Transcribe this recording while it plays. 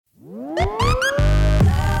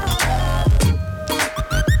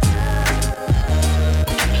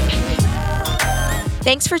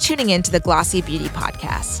Thanks for tuning in to the Glossy Beauty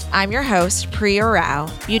Podcast. I'm your host, Priya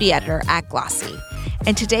Rao, beauty editor at Glossy.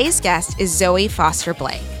 And today's guest is Zoë Foster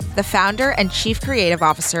Blake, the founder and chief creative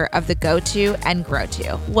officer of The Go-To and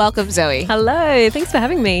Grow-To. Welcome, Zoë. Hello. Thanks for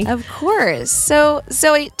having me. Of course. So,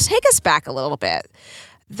 Zoë, take us back a little bit.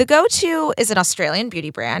 The Go-To is an Australian beauty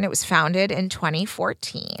brand. It was founded in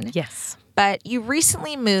 2014. Yes. But you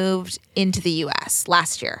recently moved into the U.S.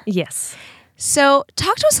 last year. Yes. So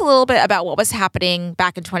talk to us a little bit about what was happening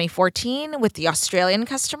back in 2014 with the Australian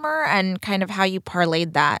customer and kind of how you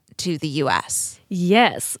parlayed that to the U.S.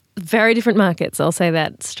 Yes. Very different markets. I'll say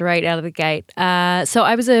that straight out of the gate. So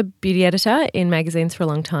I was a beauty editor in magazines for a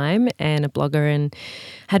long time and a blogger, and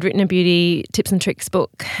had written a beauty tips and tricks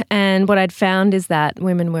book. And what I'd found is that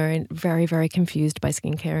women were very, very confused by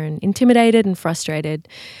skincare and intimidated and frustrated.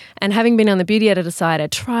 And having been on the beauty editor side, I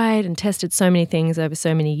tried and tested so many things over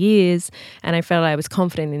so many years, and I felt I was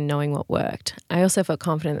confident in knowing what worked. I also felt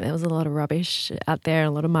confident that there was a lot of rubbish out there, a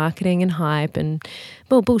lot of marketing and hype and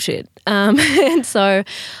bullshit. And so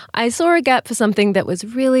I saw a gap for something that was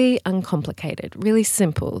really uncomplicated, really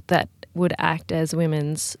simple, that would act as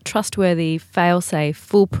women's trustworthy, fail-safe,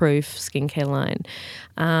 foolproof skincare line.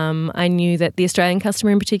 I knew that the Australian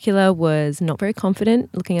customer in particular was not very confident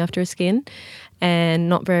looking after her skin and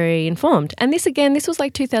not very informed. And this was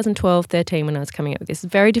like 2012, 13 when I was coming up with this.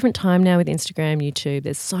 Very different time now with Instagram, YouTube.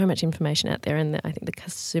 There's so much information out there, and I think the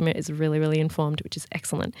consumer is really, really informed, which is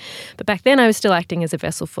excellent. But back then I was still acting as a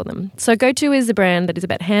vessel for them. So Go-To is a brand that is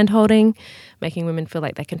about hand-holding, making women feel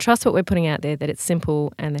like they can trust what we're putting out there, that it's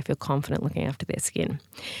simple, and they feel confident looking after their skin.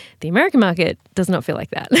 The American market does not feel like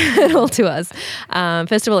that at all to us.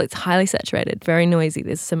 First of all, it's highly saturated, very noisy.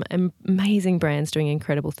 There's some amazing brands doing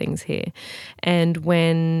incredible things here. And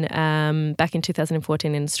when back in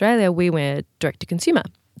 2014 in Australia, we were direct to consumer.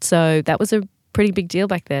 So that was a pretty big deal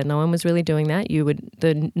back then. No one was really doing that.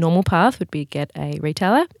 The normal path would be get a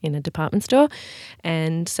retailer in a department store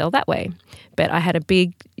and sell that way. But I had a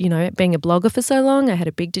big, being a blogger for so long, I had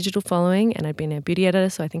a big digital following, and I'd been a beauty editor,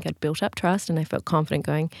 so I think I'd built up trust, and I felt confident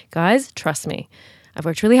going, guys, trust me. I've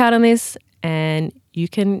worked really hard on this, and you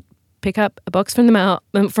can pick up a box from the mail,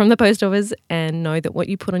 from the post office, and know that what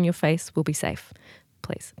you put on your face will be safe.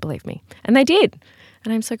 Please believe me. And they did.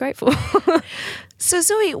 And I'm so grateful. So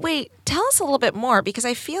Zoë, wait, tell us a little bit more, because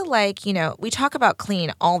I feel like, we talk about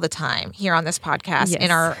clean all the time here on this podcast.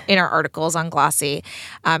 Yes. in our articles on Glossy.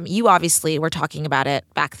 You obviously were talking about it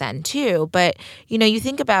back then too, but you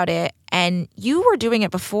think about it, and you were doing it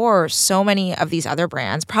before so many of these other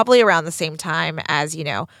brands, probably around the same time as,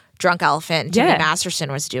 Drunk Elephant, Jimmy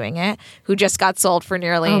Masterson was doing it, who just got sold for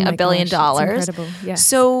nearly $1 billion. That's incredible. Yes.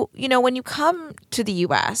 So, when you come to the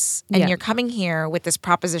U.S. and you're coming here with this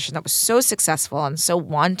proposition that was so successful and so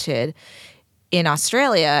wanted in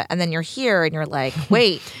Australia, and then you're here and you're like,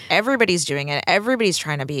 wait, everybody's doing it. Everybody's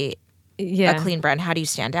trying to be a clean brand. How do you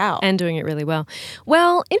stand out? And doing it really well.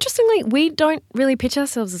 Well, interestingly, we don't really pitch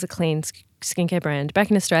ourselves as a clean skincare brand. Back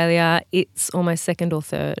in Australia, it's almost second or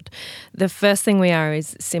third. The first thing we are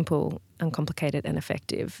is simple, uncomplicated, and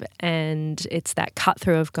effective. And it's that cut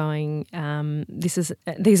through of going,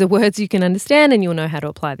 these are words you can understand, and you'll know how to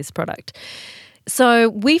apply this product. So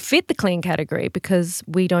we fit the clean category because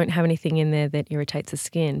we don't have anything in there that irritates the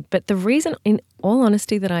skin. But the reason, in all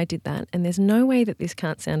honesty, that I did that, and there's no way that this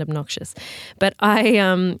can't sound obnoxious, but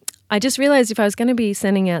I just realised if I was going to be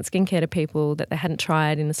sending out skincare to people that they hadn't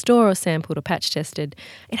tried in a store or sampled or patch tested,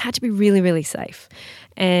 it had to be really, really safe.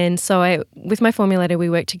 And so with my formulator, we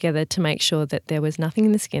worked together to make sure that there was nothing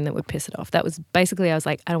in the skin that would piss it off. That was basically, I was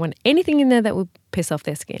like, I don't want anything in there that would piss off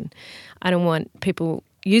their skin. I don't want people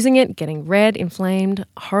using it, getting red, inflamed,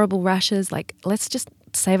 horrible rashes. Like, let's just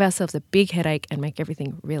save ourselves a big headache and make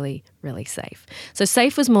everything really, really safe. So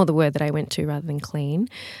safe was more the word that I went to rather than clean.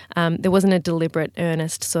 There wasn't a deliberate,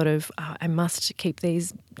 earnest sort of, I must keep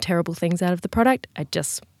these terrible things out of the product. I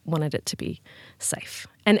just wanted it to be safe.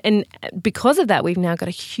 And because of that, we've now got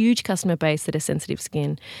a huge customer base that has sensitive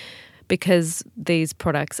skin, because these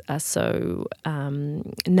products are so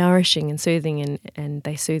nourishing and soothing, and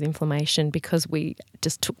they soothe inflammation, because we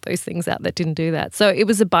just took those things out that didn't do that. So it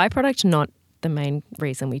was a byproduct, not the main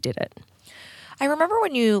reason we did it. I remember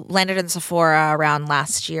when you landed in Sephora around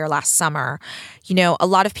last summer, a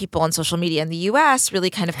lot of people on social media in the US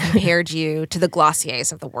really kind of compared you to the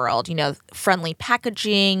Glossiers of the world, friendly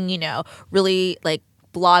packaging, really like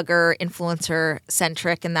blogger, influencer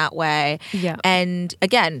centric in that way. Yeah. And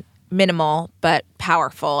again, minimal but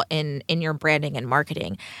powerful in your branding and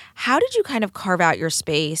marketing. How did you kind of carve out your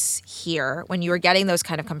space here when you were getting those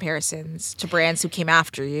kind of comparisons to brands who came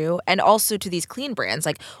after you, and also to these clean brands?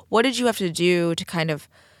 Like, what did you have to do to kind of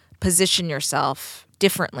position yourself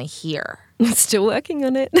differently here? Still working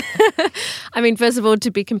on it. I mean, first of all,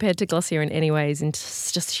 to be compared to Glossier in any way is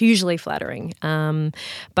just hugely flattering.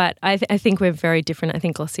 But I think we're very different. I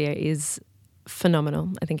think Glossier is phenomenal.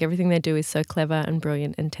 I think everything they do is so clever and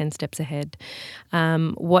brilliant and 10 steps ahead.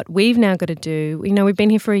 What we've now got to do, we've been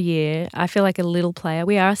here for a year. I feel like a little player.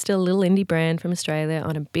 We are still a little indie brand from Australia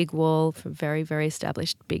on a big wall for very, very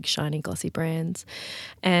established, big, shiny, glossy brands.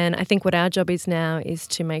 And I think what our job is now is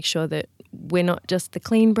to make sure that we're not just the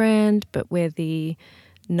clean brand, but we're the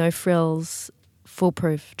no frills,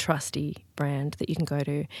 foolproof, trusty brand that you can go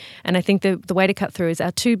to. And I think the way to cut through is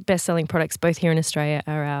our two best-selling products, both here in Australia,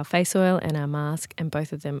 are our face oil and our mask, and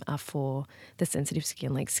both of them are for the sensitive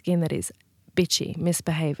skin, like skin that is bitchy,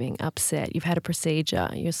 misbehaving, upset, you've had a procedure,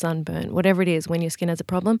 you're sunburned, whatever it is, when your skin has a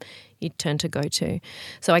problem, you turn to go-to.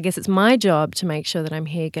 So I guess it's my job to make sure that I'm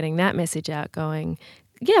here getting that message out, going,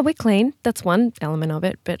 yeah, we're clean. That's one element of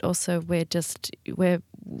it. But also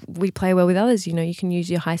we play well with others. You can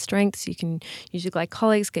use your high strengths, you can use your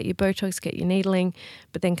glycolics, get your Botox, get your needling,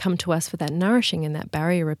 but then come to us for that nourishing and that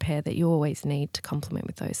barrier repair that you always need to complement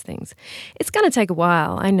with those things. It's going to take a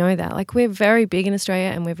while. I know that. Like, we're very big in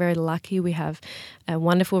Australia and we're very lucky. We have a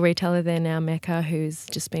wonderful retailer there now, Mecca, who's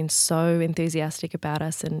just been so enthusiastic about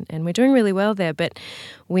us, and we're doing really well there. But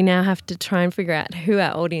we now have to try and figure out who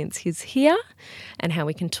our audience is here and how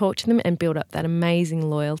we can talk to them and build up that amazing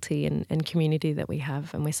loyalty and community that we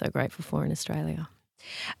have, and we're so grateful for in Australia.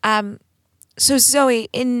 So Zoe,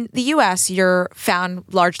 in the US, you're found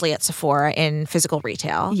largely at Sephora in physical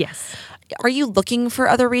retail. Yes. Are you looking for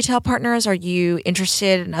other retail partners? Are you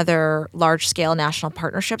interested in other large-scale national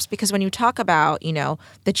partnerships? Because when you talk about,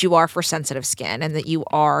 that you are for sensitive skin and that you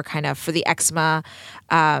are kind of for the eczema,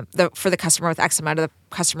 for the customer with eczema to the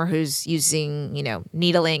customer who's using,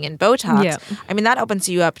 needling and Botox, yeah. I mean, that opens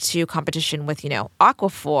you up to competition with,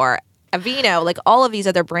 Aquaphor, Aveeno, like all of these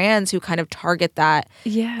other brands who kind of target that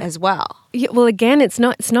as well. Yeah, well, again,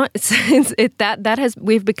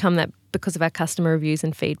 we've become that because of our customer reviews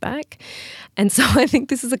and feedback. And so I think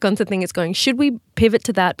this is a constant thing. It's going, should we pivot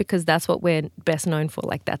to that because that's what we're best known for?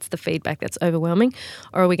 Like, that's the feedback that's overwhelming.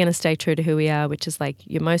 Or are we going to stay true to who we are, which is like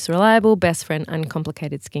your most reliable, best friend,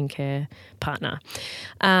 uncomplicated skincare partner?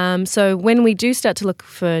 So when we do start to look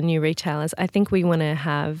for new retailers, I think we want to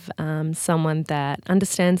have someone that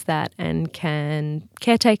understands that and can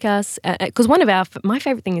caretake us. Because my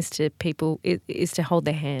favorite thing is to hold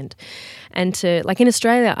their hand. And to, like in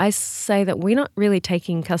Australia, I say that we're not really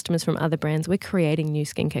taking customers from other brands. We're creating new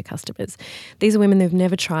skincare customers. These are women who've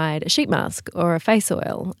never tried a sheet mask or a face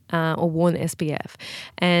oil or worn SPF.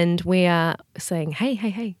 And we are saying,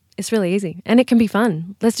 hey, it's really easy and it can be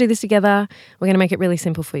fun. Let's do this together. We're going to make it really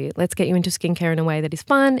simple for you. Let's get you into skincare in a way that is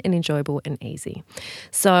fun and enjoyable and easy.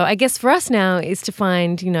 So I guess for us now is to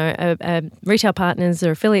find, retail partners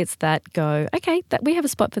or affiliates that go, okay, that we have a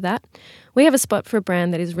spot for that. We have a spot for a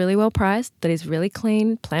brand that is really well priced, that is really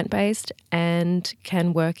clean, plant-based, and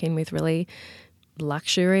can work in with really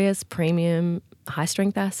luxurious, premium,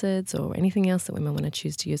 high-strength acids or anything else that women want to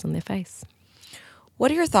choose to use on their face. What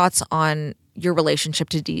are your thoughts on your relationship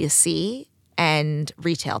to DTC and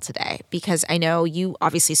retail today? Because I know you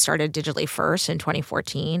obviously started digitally first in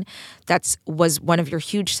 2014. That was one of your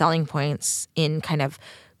huge selling points in kind of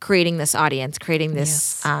creating this audience, creating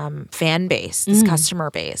this fan base, this customer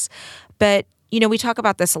base. But, we talk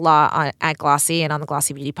about this a lot at Glossy and on the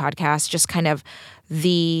Glossy Beauty podcast, just kind of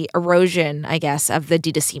the erosion, I guess, of the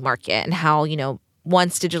D2C market and how,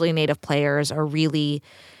 once digitally native players are really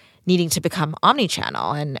needing to become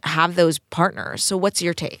omnichannel and have those partners. So what's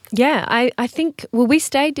your take? Yeah, I think, we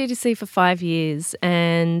stayed D2C for 5 years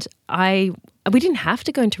and we didn't have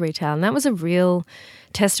to go into retail. And that was a real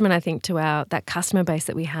testament, I think, to that customer base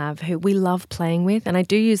that we have, who we love playing with. And I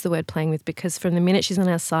do use the word playing with because from the minute she's on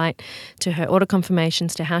our site to her order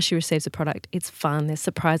confirmations to how she receives the product, it's fun. There's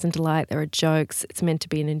surprise and delight. There are jokes. It's meant to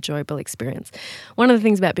be an enjoyable experience. One of the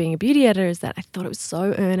things about being a beauty editor is that I thought it was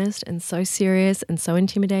so earnest and so serious and so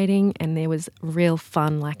intimidating, and there was real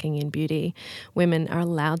fun lacking in beauty. Women are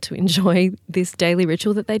allowed to enjoy this daily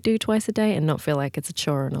ritual that they do twice a day and not feel like it's a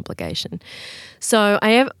chore or an obligation. So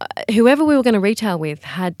whoever we were going to retail with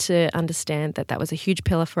had to understand that was a huge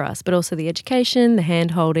pillar for us, but also the education, the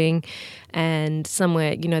hand-holding, and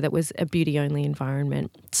somewhere, that was a beauty-only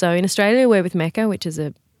environment. So in Australia, we're with Mecca, which is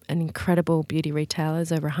an incredible beauty retailer.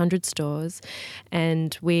 There's over 100 stores,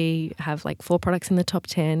 and we have like 4 products in the top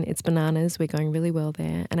 10. It's bananas. We're going really well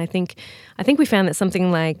there. And I think we found that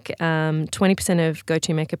something like 20% of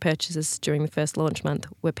go-to Mecca purchases during the first launch month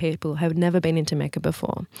were people who had never been into Mecca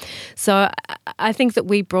before. So I think that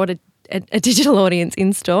we brought a digital audience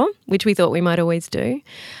in store, which we thought we might always do.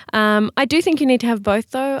 I do think you need to have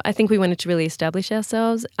both, though. I think we wanted to really establish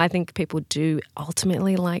ourselves. I think people do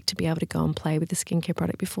ultimately like to be able to go and play with the skincare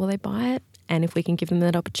product before they buy it. And if we can give them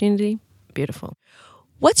that opportunity, beautiful.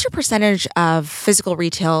 What's your percentage of physical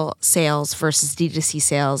retail sales versus D2C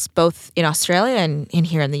sales, both in Australia and in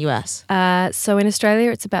here in the US? So in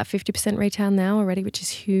Australia, it's about 50% retail now already, which is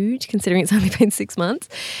huge considering it's only been 6 months.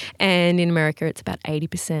 And in America, it's about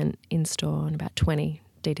 80% in-store and about 20%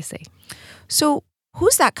 D2C. So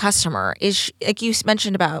who's that customer? Like you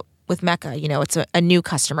mentioned about with Mecca, it's a new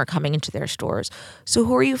customer coming into their stores. So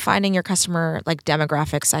who are you finding your customer, like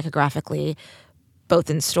demographic, psychographically,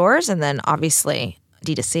 both in stores and then obviously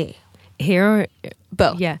D2C? Here?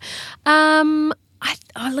 Both. Yeah.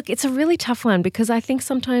 Look, it's a really tough one because I think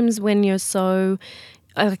sometimes when you're so,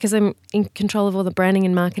 because I'm in control of all the branding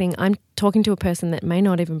and marketing, I'm talking to a person that may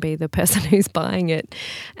not even be the person who's buying it.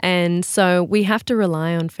 And so we have to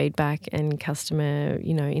rely on feedback and customer,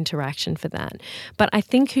 interaction for that. But I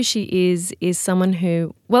think who she is someone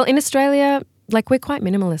who, well, in Australia, like we're quite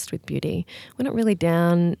minimalist with beauty. We're not really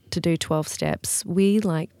down to do 12 steps. We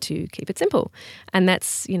like to keep it simple. And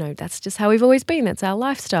that's just how we've always been. That's our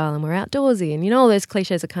lifestyle and we're outdoorsy and, all those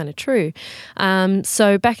cliches are kind of true.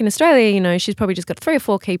 So back in Australia, she's probably just got 3 or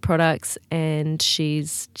 4 key products and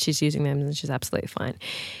she's using them and she's absolutely fine.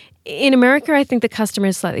 In America, I think the customer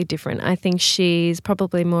is slightly different. I think she's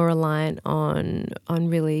probably more reliant on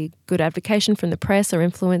really good advocacy from the press or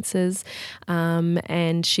influencers,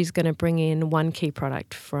 and she's going to bring in one key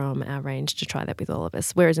product from our range to try that with all of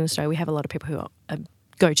us. Whereas in Australia, we have a lot of people who are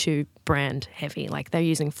go-to brand heavy, like they're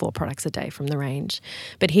using 4 products a day from the range.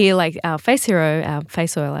 But here, like our Face Hero, our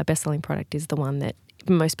face oil, our best-selling product is the one that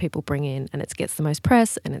most people bring in and it gets the most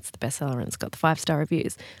press and it's the bestseller and it's got the 5-star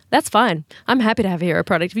reviews. That's fine. I'm happy to have a hero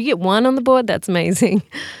product. If you get one on the board, that's amazing.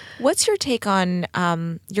 What's your take on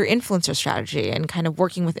your influencer strategy and kind of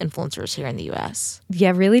working with influencers here in the US?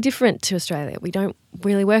 Yeah, really different to Australia. We don't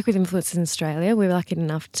really work with influencers in Australia. We're lucky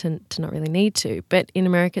enough to not really need to. But in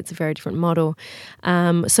America, it's a very different model.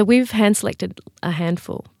 So we've hand-selected a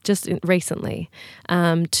handful just recently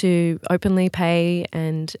to openly pay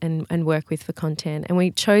and work with for content. And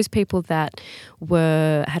we chose people that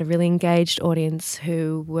had a really engaged audience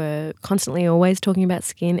who were constantly always talking about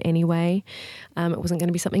skin anyway. It wasn't going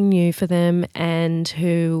to be something new for them and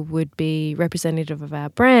who would be representative of our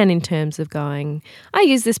brand in terms of going, I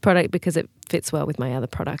use this product because it fits well with my other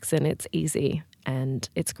products and it's easy and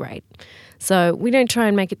it's great. So we don't try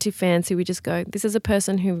and make it too fancy. We just go, this is a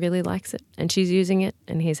person who really likes it and she's using it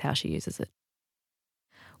and here's how she uses it.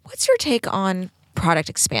 What's your take on product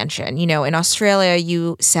expansion? In Australia,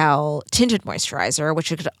 you sell tinted moisturizer, which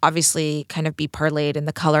could obviously kind of be parlayed in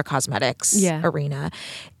the color cosmetics arena.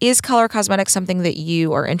 Is color cosmetics something that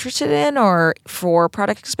you are interested in or for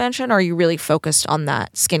product expansion, or are you really focused on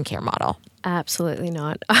that skincare model? Absolutely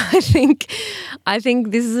not. I think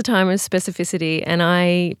this is a time of specificity, and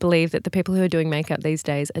I believe that the people who are doing makeup these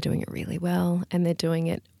days are doing it really well, and they're doing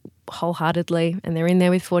it wholeheartedly, and they're in there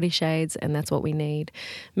with 40 shades, and that's what we need.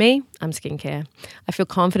 Me, I'm skincare. I feel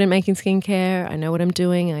confident making skincare. I know what I'm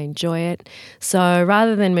doing. I enjoy it. So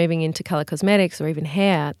rather than moving into color cosmetics or even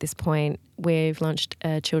hair at this point, we've launched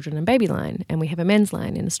a children and baby line, and we have a men's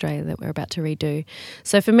line in Australia that we're about to redo.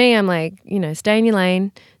 So for me, I'm like, stay in your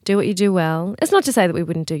lane, do what you do well. It's not to say that we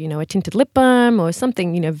wouldn't do, a tinted lip balm or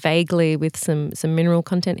something, vaguely with some mineral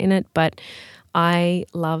content in it, but I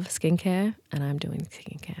love skincare and I'm doing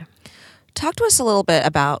skincare. Talk to us a little bit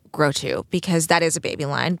about Grow2, because that is a baby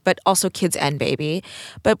line, but also kids and baby.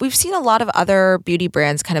 But we've seen a lot of other beauty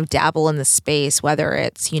brands kind of dabble in the space, whether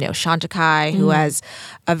it's, Chantecaille, who has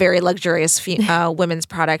a very luxurious women's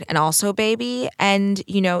product and also baby. And,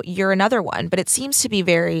 you're another one, but it seems to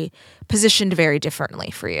be positioned very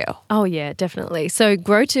differently for you. Oh, yeah, definitely. So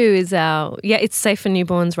Grow2 is it's safe for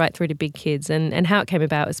newborns right through to big kids. And how it came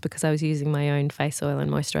about was because I was using my own face oil and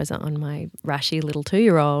moisturizer on my rashy little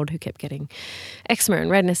 2-year-old who kept getting eczema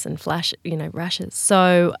and redness and rashes.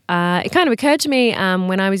 So it kind of occurred to me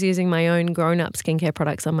when I was using my own grown-up skincare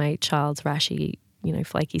products on my child's rashy,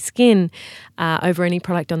 flaky skin over any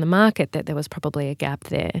product on the market, that there was probably a gap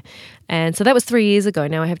there. And so that was 3 years ago.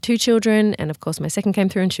 Now I have 2 children, and of course my second came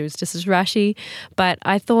through and she was just as rashy. But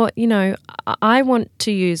I thought, I want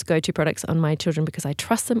to use go-to products on my children because I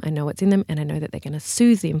trust them, I know what's in them, and I know that they're going to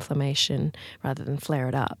soothe the inflammation rather than flare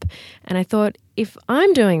it up. And I thought, if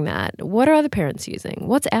I'm doing that, what are other parents using?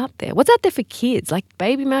 What's out there? What's out there for kids? Like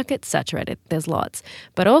baby market, saturated, there's lots.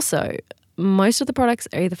 But also, most of the products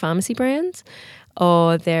are either pharmacy brands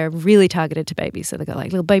or they're really targeted to babies. So they've got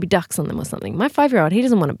like little baby ducks on them or something. My 5-year-old, he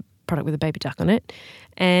doesn't want a product with a baby duck on it.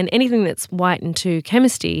 And anything that's white and too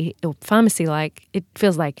chemistry or pharmacy-like, it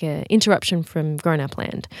feels like an interruption from grown-up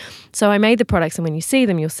land. So I made the products, and when you see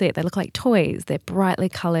them, you'll see it. They look like toys. They're brightly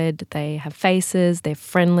coloured. They have faces. They're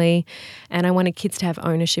friendly. And I wanted kids to have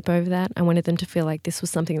ownership over that. I wanted them to feel like this was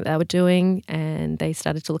something that they were doing, and they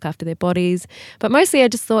started to look after their bodies. But mostly I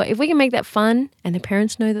just thought, if we can make that fun and the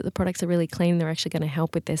parents know that the products are really clean, they're actually going to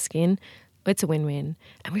help with their skin, it's a win-win.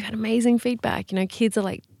 And we've had amazing feedback. Kids are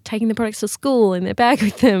like taking the products to school in their bag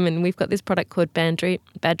with them. And we've got this product called Bad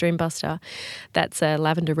Dream Buster. That's a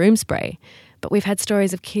lavender room spray. But we've had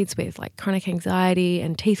stories of kids with like chronic anxiety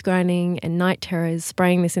and teeth grinding and night terrors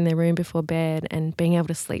spraying this in their room before bed and being able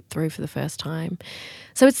to sleep through for the first time.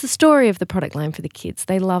 So it's the story of the product line for the kids.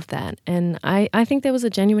 They love that. And I think there was a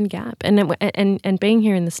genuine gap. And being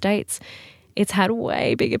here in the States, it's had a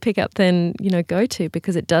way bigger pickup than, Go-To,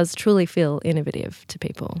 because it does truly feel innovative to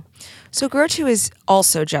people. So Go-To is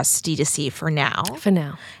also just D2C for now. For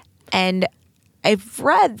now. And I've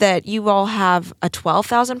read that you all have a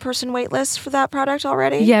 12,000 person wait list for that product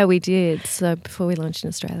already? Yeah, we did. So before we launched in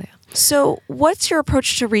Australia. So what's your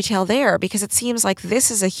approach to retail there? Because it seems like this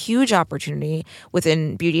is a huge opportunity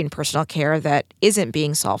within beauty and personal care that isn't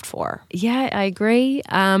being solved for. Yeah, I agree.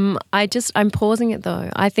 I'm pausing it though.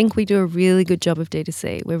 I think we do a really good job of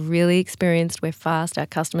D2C. We're really experienced. We're fast. Our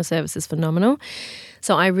customer service is phenomenal.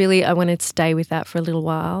 So I want to stay with that for a little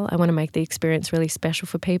while. I want to make the experience really special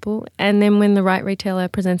for people. And then when the right retailer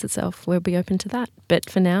presents itself, we'll be open to that. But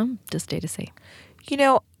for now, just D2C.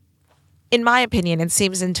 In my opinion, it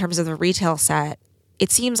seems in terms of the retail set,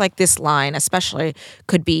 it seems like this line especially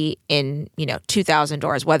could be in, 2,000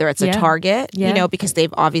 doors, whether it's a Target, because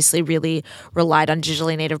they've obviously really relied on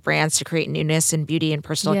digitally native brands to create newness in beauty and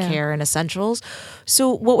personal care and essentials. So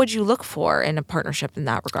what would you look for in a partnership in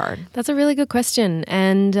that regard? That's a really good question.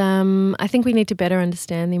 And I think we need to better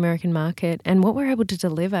understand the American market and what we're able to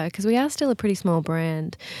deliver, because we are still a pretty small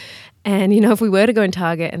brand. And, if we were to go in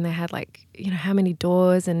Target and they had how many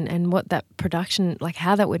doors and what that production,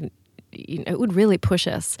 how that would, it would really push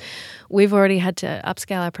us. We've already had to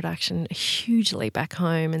upscale our production hugely back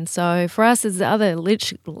home. And so for us, there's other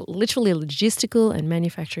literally logistical and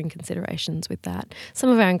manufacturing considerations with that. Some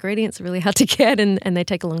of our ingredients are really hard to get and they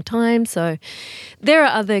take a long time. So there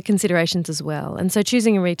are other considerations as well. And so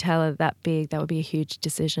choosing a retailer that big, that would be a huge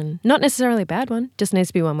decision. Not necessarily a bad one, just needs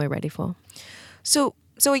to be one we're ready for. So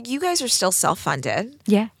you guys are still self-funded.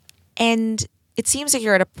 Yeah. And it seems like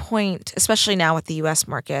you're at a point, especially now with the U.S.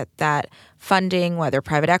 market, that funding, whether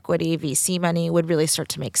private equity, VC money, would really start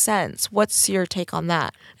to make sense. What's your take on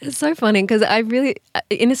that? It's so funny because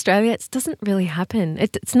in Australia, it doesn't really happen.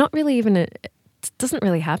 It's not really even it doesn't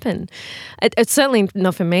really happen. It's certainly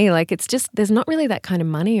not for me. It's just, there's not really that kind of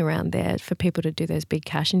money around there for people to do those big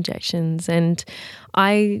cash injections. And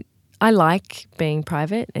I like being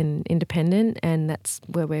private and independent, and that's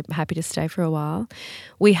where we're happy to stay for a while.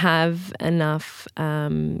 We have enough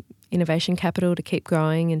innovation capital to keep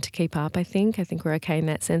growing and to keep up, I think. I think we're okay in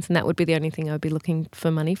that sense, and that would be the only thing I would be looking for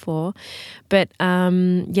money for. But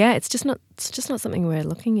it's just not something we're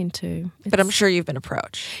looking into. But I'm sure you've been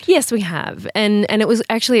approached. Yes, we have. And it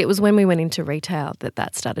was when we went into retail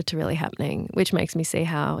that started to really happening, which makes me see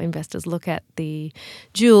how investors look at the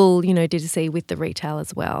dual, D2C with the retail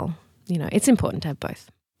as well. It's important to have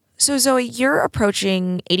both. So Zoë, you're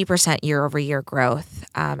approaching 80% year-over-year growth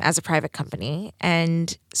as a private company.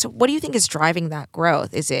 And so what do you think is driving that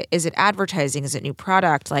growth? Is it advertising? Is it new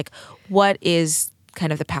product? What is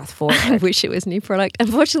kind of the path forward? I wish it was new product.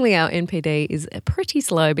 Unfortunately, our NPD is pretty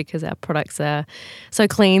slow because our products are so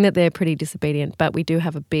clean that they're pretty disobedient, but we do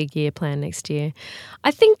have a big year plan next year.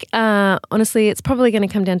 I think, honestly, it's probably going to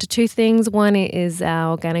come down to two things. One is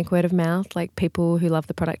our organic word of mouth, people who love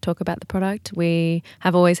the product talk about the product. We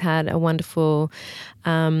have always had a wonderful,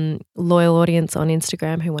 loyal audience on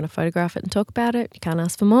Instagram who want to photograph it and talk about it. You can't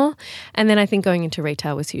ask for more. And then I think going into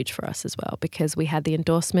retail was huge for us as well, because we had the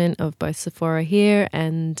endorsement of both Sephora here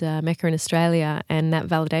and Mecca in Australia, and that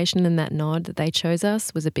validation and that nod that they chose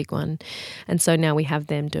us was a big one. And so now we have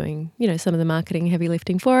them doing, some of the marketing heavy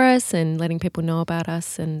lifting for us and letting people know about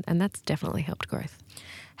us, and that's definitely helped growth.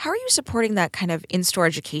 How are you supporting that kind of in-store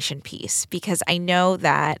education piece? Because I know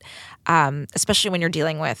that, especially when you're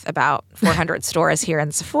dealing with about 400 stores here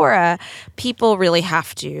in Sephora, brands really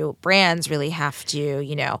have to,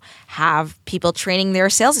 have people training their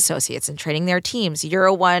sales associates and training their teams.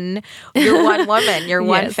 You're one woman, you're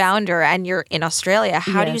one founder, and you're in Australia.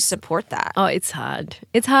 How do you support that? Oh, it's hard.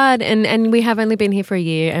 It's hard, and we have only been here for a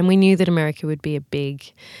year, and we knew that America would be a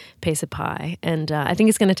big piece of pie. And I think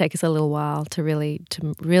it's going to take us a little while to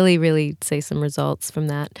really see some results from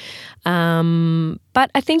that. But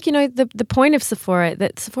I think, the point of Sephora,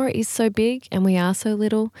 that Sephora is so big and we are so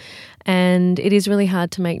little, and it is really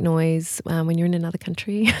hard to make noise when you're in another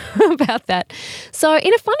country about that. So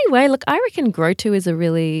in a funny way, look, I reckon GrowTo is a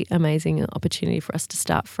really amazing opportunity for us to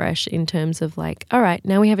start fresh in terms of like, all right,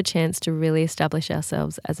 now we have a chance to really establish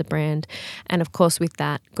ourselves as a brand. And of course, with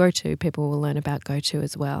that, GrowTo, people will learn about GoTo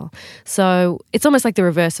as well. So it's almost like the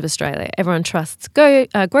reverse of Australia. Everyone trusts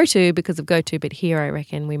GrowTo because of GoTo, but here I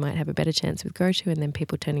reckon we might have a better chance with GrowTo, and then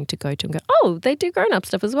people turning to GoTo and go, oh, they do grown-up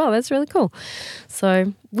stuff as well. That's really cool.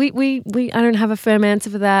 So I don't have a firm answer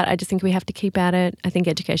for that. I just think we have to keep at it. I think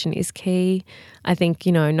education is key. I think,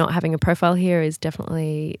 not having a profile here is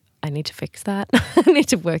definitely, I need to fix that. I need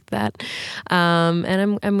to work that.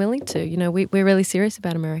 And I'm willing to. We're really serious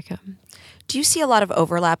about America. Do you see a lot of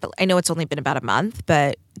overlap? I know it's only been about a month,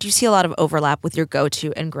 but do you see a lot of overlap with your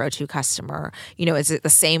GoTo and GrowTo customer? Is it the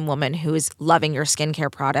same woman who is loving your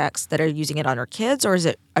skincare products that are using it on her kids, or is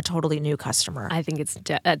it a totally new customer? I think it's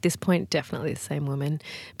at this point definitely the same woman,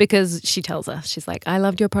 because she tells us, she's like, I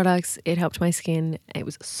loved your products. It helped my skin. It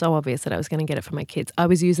was so obvious that I was going to get it for my kids. I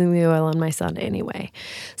was using the oil on my son anyway.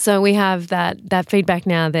 So we have that feedback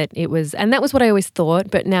now that it was, and that was what I always thought,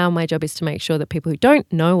 but now my job is to make sure that people who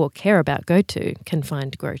don't know or care about GoTo can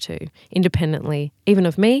find GrowTo independently, even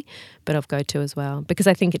of me, but of GoTo as well, because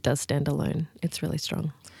I think it does stand alone. It's really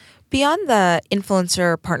strong. Beyond the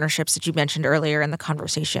influencer partnerships that you mentioned earlier in the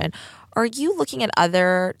conversation, are you looking at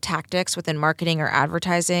other tactics within marketing or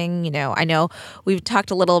advertising? I know we've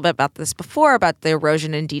talked a little bit about this before, about the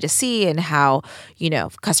erosion in D2C and how,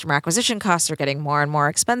 customer acquisition costs are getting more and more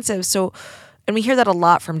expensive. So, and we hear that a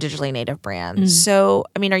lot from digitally native brands. So,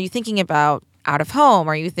 are you thinking about out of home?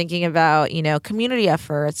 Are you thinking about, community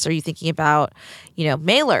efforts? Are you thinking about,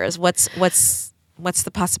 mailers? What's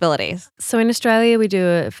the possibilities? So in Australia, we do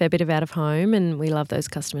a fair bit of out of home, and we love those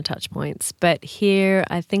customer touch points. But here,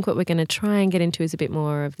 I think what we're going to try and get into is a bit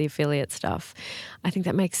more of the affiliate stuff. I think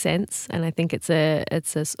that makes sense, and I think it's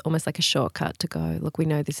almost like a shortcut to go, look, we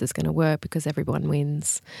know this is going to work because everyone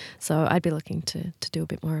wins. So I'd be looking to do a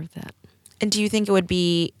bit more of that. And do you think it would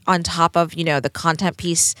be on top of, the content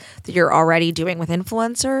piece that you're already doing with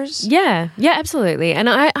influencers? Yeah, absolutely. And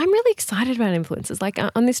I'm really excited about influencers. Like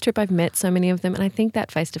on this trip, I've met so many of them, and I think that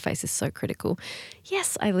face-to-face is so critical.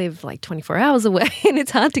 Yes, I live like 24 hours away and it's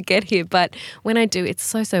hard to get here, but when I do, it's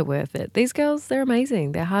so worth it. These girls, they're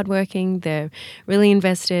amazing. They're hardworking. They're really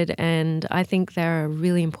invested, and I think they're a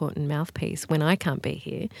really important mouthpiece when I can't be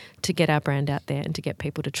here to get our brand out there and to get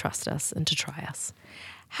people to trust us and to try us.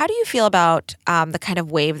 How do you feel about the kind of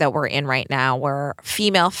wave that we're in right now where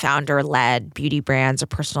female founder-led beauty brands or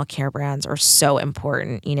personal care brands are so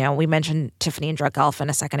important? We mentioned Tiffany Druckoff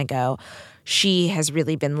a second ago. She has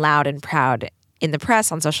really been loud and proud in the press,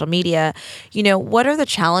 on social media. What are the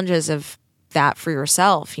challenges of that for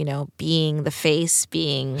yourself, being the face,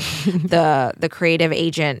 being the creative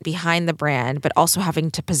agent behind the brand, but also having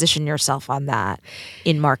to position yourself on that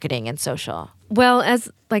in marketing and social? Well, as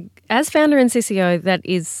founder and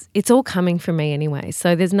CCO, it's all coming from me anyway.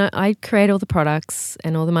 So I create all the products,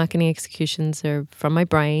 and all the marketing executions are from my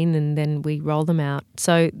brain, and then we roll them out.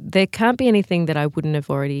 So there can't be anything that I wouldn't have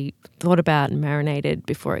already thought about and marinated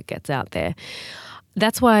before it gets out there.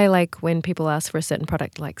 That's why, when people ask for a certain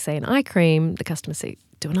product, like say an eye cream, the customer says,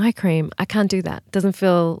 do an eye cream. I can't do that. Doesn't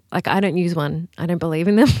feel like, I don't use one. I don't believe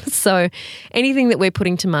in them. So anything that we're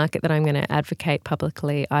putting to market that I'm going to advocate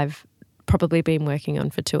publicly, I've probably been working on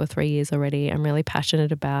for 2 or 3 years already. I'm really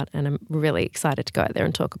passionate about, and I'm really excited to go out there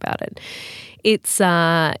and talk about it. It's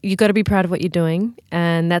you've got to be proud of what you're doing,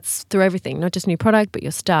 and that's through everything, not just new product, but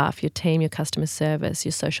your staff, your team, your customer service,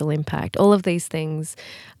 your social impact. All of these things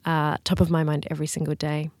are top of my mind every single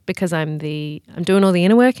day, because I'm doing all the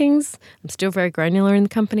inner workings. I'm still very granular in the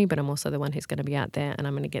company, but I'm also the one who's going to be out there, and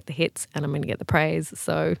I'm going to get the hits, and I'm going to get the praise.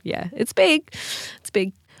 So yeah, it's big. It's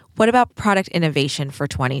big. What about product innovation for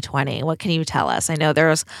 2020? What can you tell us? I know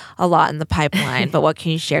there's a lot in the pipeline, but what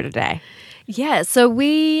can you share today? Yeah, so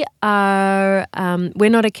we are, we're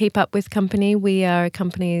not a keep up with company. We are a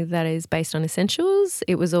company that is based on essentials.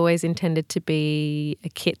 It was always intended to be a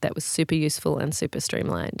kit that was super useful and super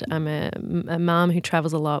streamlined. I'm a mom who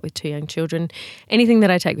travels a lot with 2 young children. Anything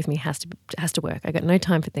that I take with me has to work. I got no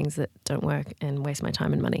time for things that don't work and waste my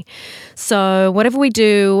time and money. So whatever we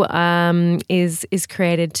do is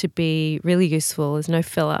created to be really useful. There's no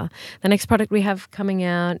filler. The next product we have coming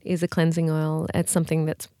out is a cleansing oil. It's something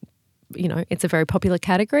that's it's a very popular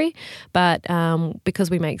category. But because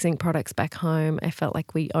we make zinc products back home, I felt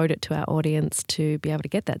like we owed it to our audience to be able to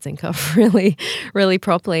get that zinc off really, really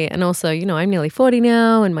properly. And also, I'm nearly 40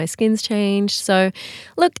 now and my skin's changed. So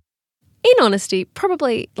look, in honesty,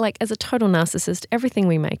 probably like as a total narcissist, everything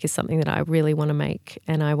we make is something that I really want to make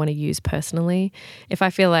and I want to use personally. If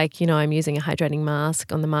I feel like, I'm using a hydrating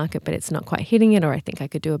mask on the market, but it's not quite hitting it, or I think I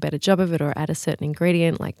could do a better job of it or add a certain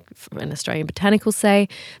ingredient, like an Australian botanical say,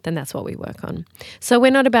 then that's what we work on. So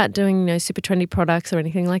we're not about doing, super trendy products or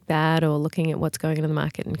anything like that, or looking at what's going on in the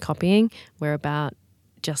market and copying. We're about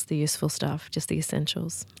just the useful stuff, just the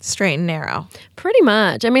essentials. Straight and narrow. Pretty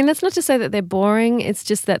much. I mean, that's not to say that they're boring. It's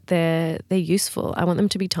just that they're useful. I want them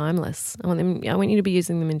to be timeless. I want you to be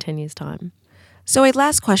using them in 10 years' time. So a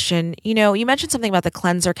last question. You mentioned something about the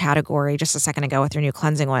cleanser category just a second ago with your new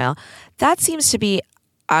cleansing oil. That seems to be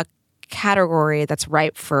a category that's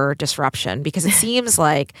ripe for disruption because it seems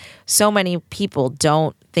like so many people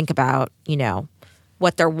don't think about,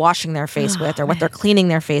 what they're washing their face with or what they're cleaning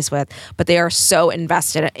their face with, but they are so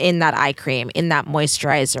invested in that eye cream, in that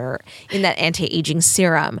moisturizer, in that anti-aging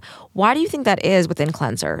serum. Why do you think that is within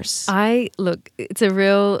cleansers? It's a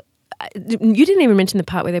real... You didn't even mention the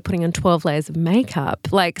part where they're putting on 12 layers of makeup.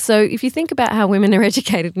 So if you think about how women are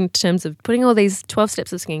educated in terms of putting all these 12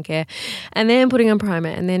 steps of skincare and then putting on primer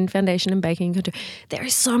and then foundation and baking contour, there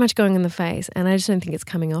is so much going in the face and I just don't think it's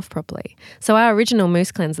coming off properly. So our original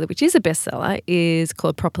mousse cleanser, which is a bestseller, is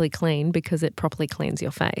called Properly Clean because it properly cleans your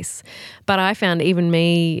face. But I found even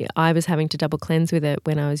me, I was having to double cleanse with it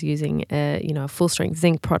when I was using a full strength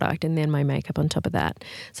zinc product and then my makeup on top of that.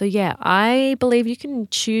 So yeah, I believe you can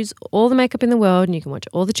choose all the makeup in the world and you can watch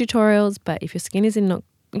all the tutorials, but if your skin is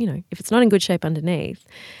if it's not in good shape underneath,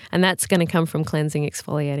 and that's going to come from cleansing,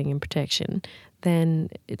 exfoliating and protection, then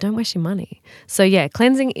don't waste your money. So yeah,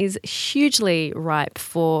 cleansing is hugely ripe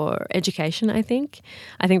for education, I think.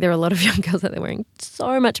 I think there are a lot of young girls out there wearing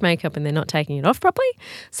so much makeup and they're not taking it off properly.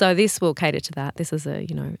 So this will cater to that. This is a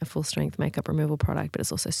full strength makeup removal product, but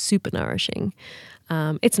it's also super nourishing.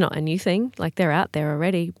 It's not a new thing, like they're out there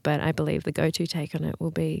already, but I believe the go-to take on it will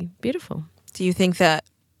be beautiful. Do you think that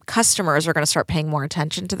customers are going to start paying more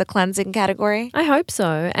attention to the cleansing category? I hope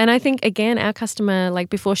so. And I think, again, our customer,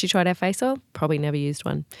 before she tried our face oil, probably never used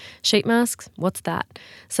one. Sheet masks, what's that?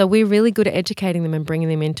 So we're really good at educating them and bringing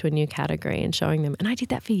them into a new category and showing them. And I did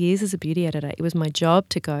that for years as a beauty editor. It was my job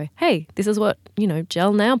to go, hey, this is what,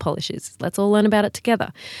 gel nail polish is. Let's all learn about it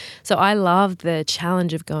together. So I love the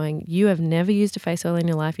challenge of going, you have never used a face oil in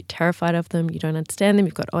your life. You're terrified of them. You don't understand them.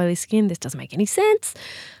 You've got oily skin. This doesn't make any sense.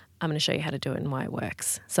 I'm going to show you how to do it and why it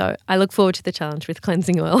works. So I look forward to the challenge with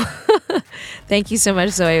cleansing oil. Thank you so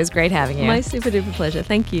much, Zoe. It was great having you. My super duper pleasure.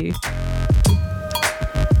 Thank you.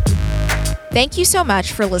 Thank you so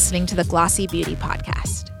much for listening to the Glossy Beauty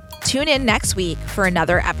Podcast. Tune in next week for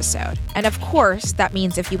another episode. And of course, that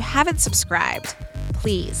means if you haven't subscribed,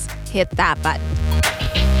 please hit that button.